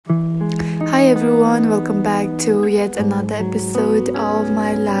Hi everyone, welcome back to yet another episode of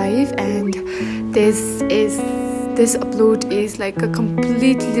my life, and this upload is like a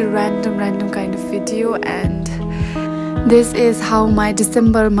completely random kind of video, and this is how my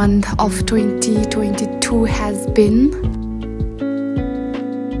December month of 2022 has been.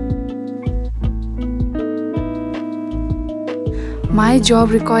 My job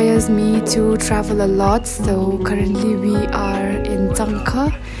requires me to travel a lot, so currently we are in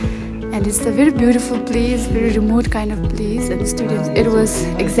Dagana, and it's a very beautiful place, very remote kind of place. And students, it was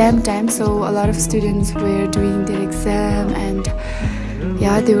exam time, so a lot of students were doing their exam, and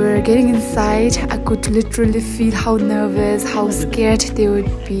yeah, they were getting inside. I could literally feel how nervous, how scared they would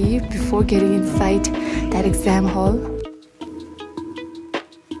be before getting inside that exam hall.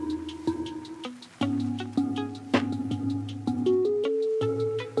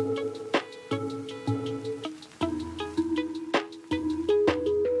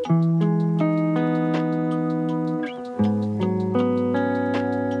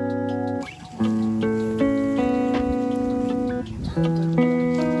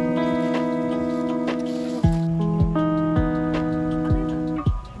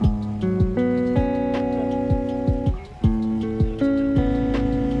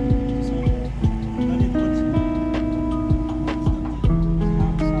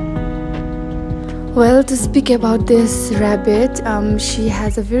 Well, to speak about this rabbit, she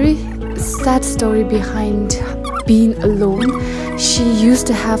has a very sad story behind being alone. She used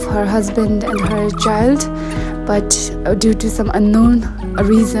to have her husband and her child, but due to some unknown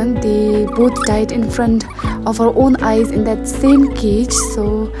reason, they both died in front of our own eyes in that same cage.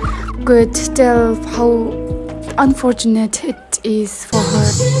 So could tell how unfortunate it is for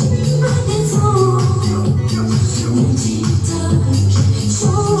her.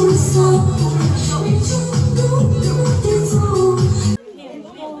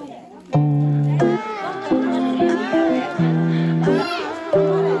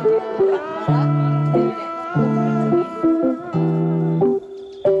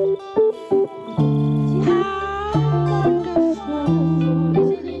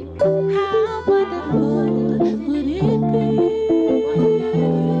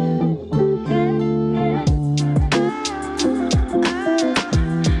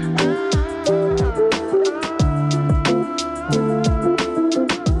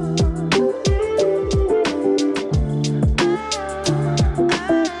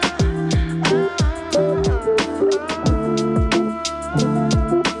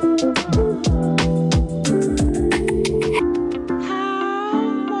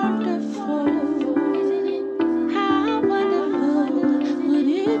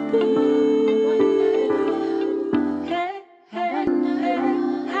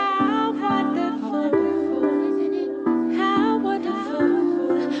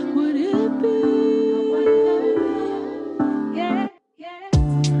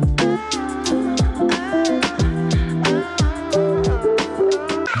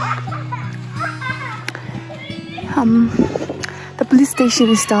 The police station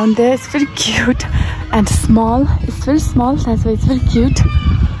is down there. It's very cute and small. It's very small, that's why it's very cute.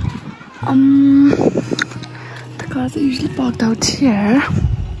 The cars are usually parked out here.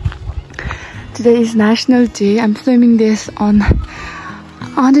 Today is National Day. I'm filming this on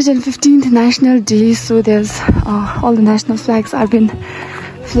 115th National Day, so there's all the national flags are been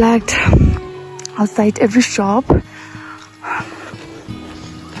flagged outside every shop.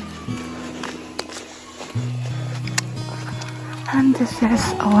 And this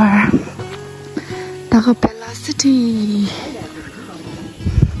is our Dagana city.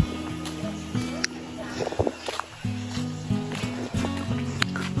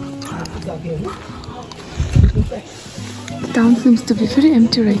 The town seems to be very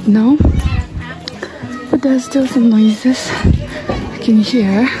empty right now, but there's still some noises you can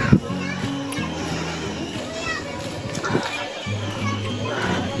hear.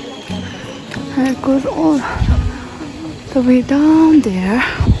 And it goes all the way down there.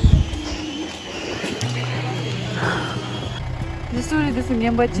 The story this is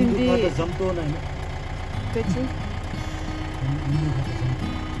about Chindi.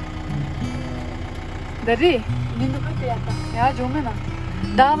 Dari, nindu kati yata. Ya, jome na.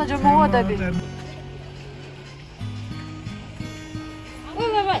 Dana jome ho dabi.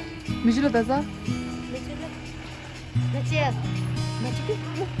 Ola vai. Mijilo daza. Mijilo. Nachiya. Nachiku.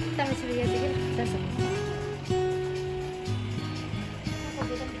 Tama sili ya dige. Daza.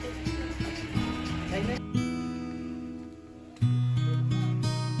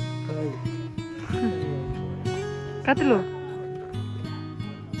 Katlo.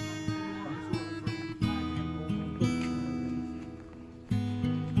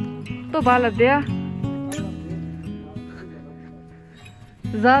 तो बाला दिया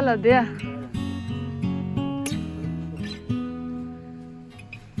ज़ाला दिया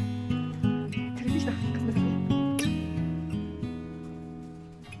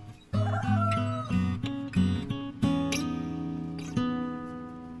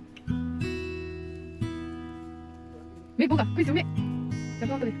Mẹ buông cả, quay xuống mẹ. Chào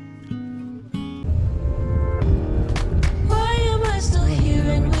con tôi. Why am I still here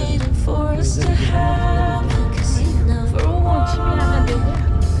and waiting for us to happen? 'Cause you never want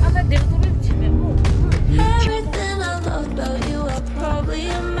everything I loved about you. I probably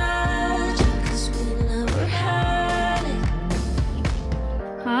imagined 'cause we never had it.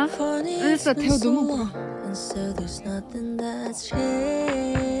 Huh? Funny, it's been so long, and so there's nothing that's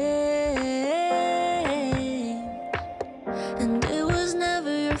changed. And it was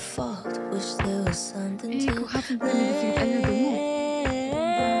never your fault. Wish there was something to blame.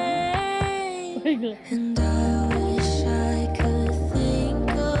 And I wish I could think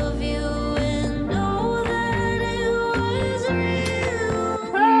of you and know that it was real.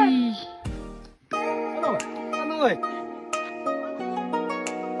 Hello.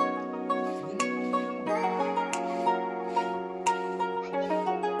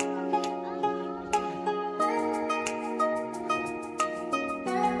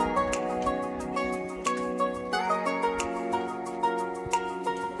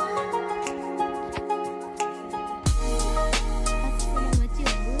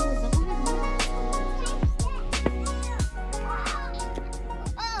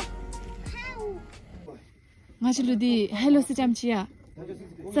 Ngaji ludi hello se chamchia.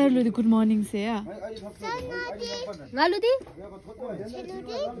 Sir ludi good morning se ya. Ngaludi?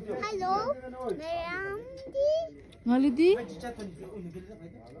 Hello. Mayamdi. Ngaludi?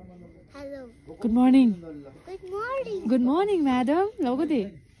 Hello. Good morning. Good morning. Good morning madam. Logodi.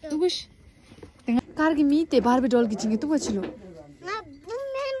 Tugush. Car ki meet Barbie doll ki chinge tu bachilo.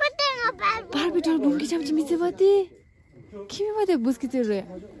 Barbie doll bum ki chamchi meet se bati. Kimi bate bus ki tere.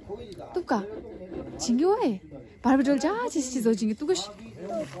 Tupka. Chinge hoye. Barbie doll ja chis chiz ho chinge tugush.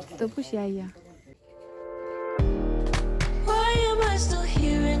 Tugush ya. Why am I still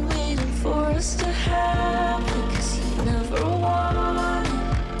here and waiting for us to happen? 'Cause you never wanted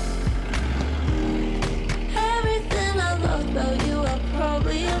everything I loved about you. I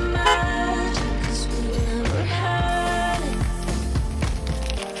probably imagined 'cause we never had it.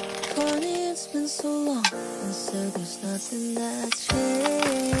 Funny, it's been so long, and so there's nothing that's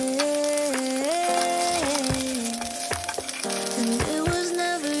changed. And it was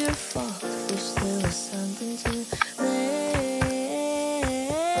never your fault. Wish there was something to blame.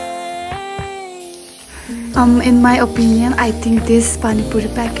 In my opinion, I think this pani puri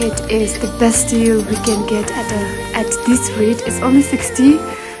packet is the best deal we can get at this rate. It's only 60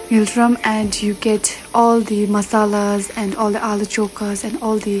 milgram and you get all the masalas and all the aloo chokas and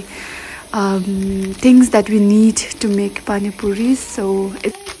all the things that we need to make pani puris. So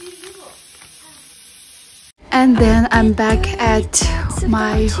and then I'm back at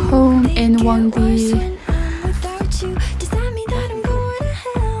my home in Wangdue.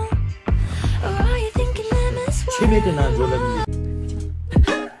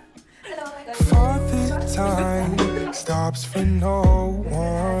 Time stops for no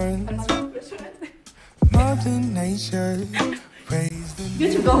one. Mother Nature raised the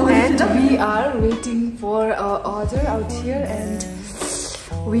And we are waiting for our order out here, and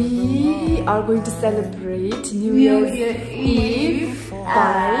we are going to celebrate New Year's Eve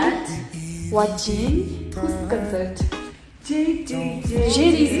by watching whose concert?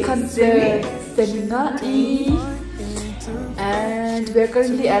 JD's concert, Selena E. And we are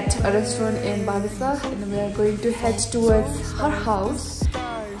currently at a restaurant in Balisa, and we are going to head towards her house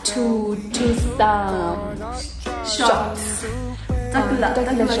to do some shots. Tequila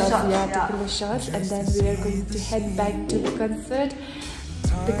shots, and then we are going to head back to the concert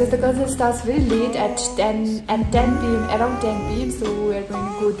because the concert starts very late at 10 p.m. around 10 p.m. So we are going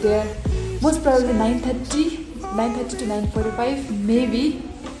to go there most probably 9:30 to 9:45 maybe.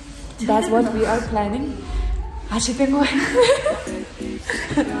 That's what we are planning. So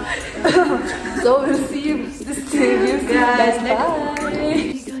we'll see you guys next time.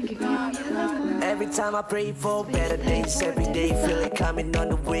 Every time I pray for better days, every day feel it coming on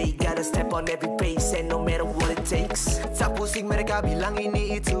the way. Gotta step on every pace, and no matter what it takes. Tapusing mereka bilang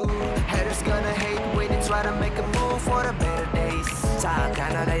ini itu. Haters gonna hate when they try to make a move for the better days.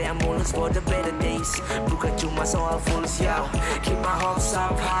 Takkan ada yang mulus for the better days. Bukan cuma soal fools, yo. Keep my hopes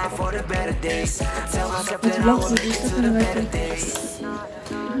up high for the better days. Tell myself that I will make it to the better days.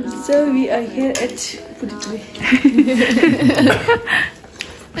 So we are here at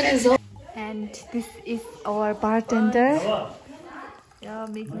And this is our bartender, Yeah,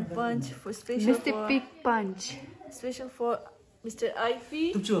 making punch for special Mr. for Pig Punch. special for Mr.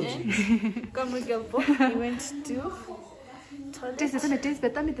 Ivy and Kamar Gelpo. He went to toilet. Taste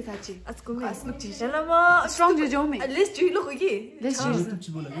better me tachi. Askume. Asluk chi. Yalama Strong jo jo me. let's do it look again. Let's use.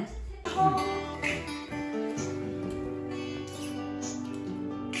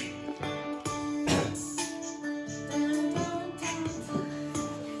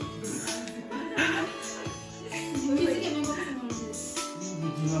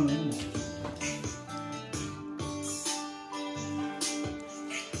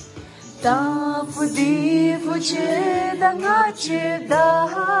 Da fudi fuche da ngache da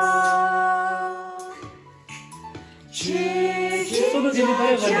chi chi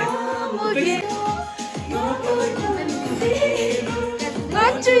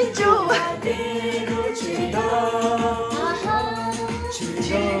ngache jo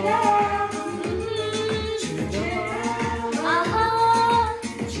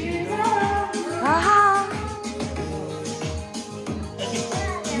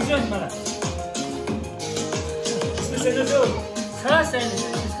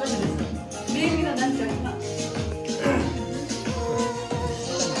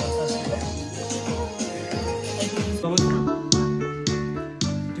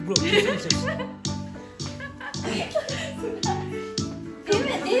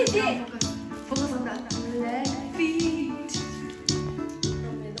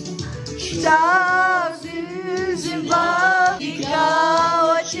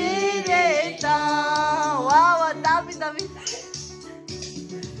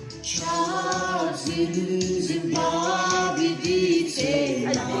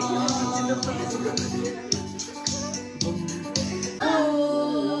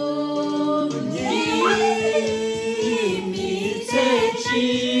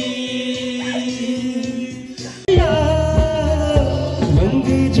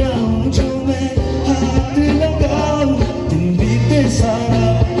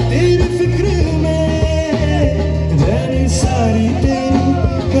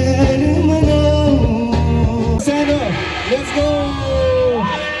Let's go!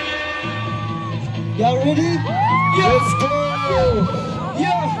 Y'all ready? Let's go!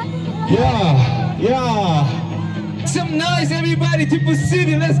 Yeah! Some noise, everybody! Thimphu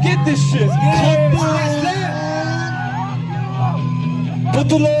City, let's get this shit!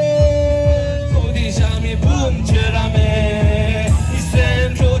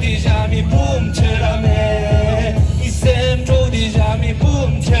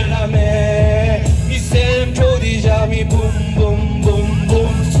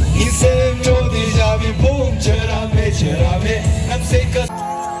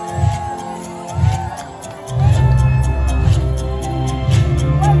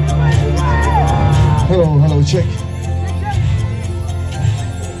 Hello, check.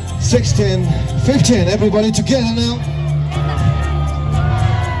 16, 15, everybody together now.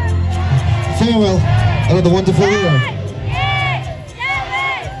 Farewell, another wonderful year.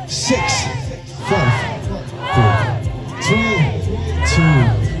 6, 5, 4, 3, 2,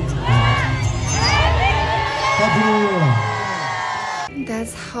 1. Happy New Year.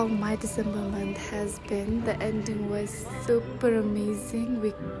 That's how my December month has been. The ending was super amazing.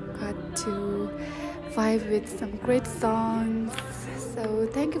 We got to vibe with some great songs. So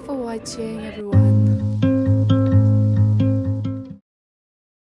thank you for watching, everyone.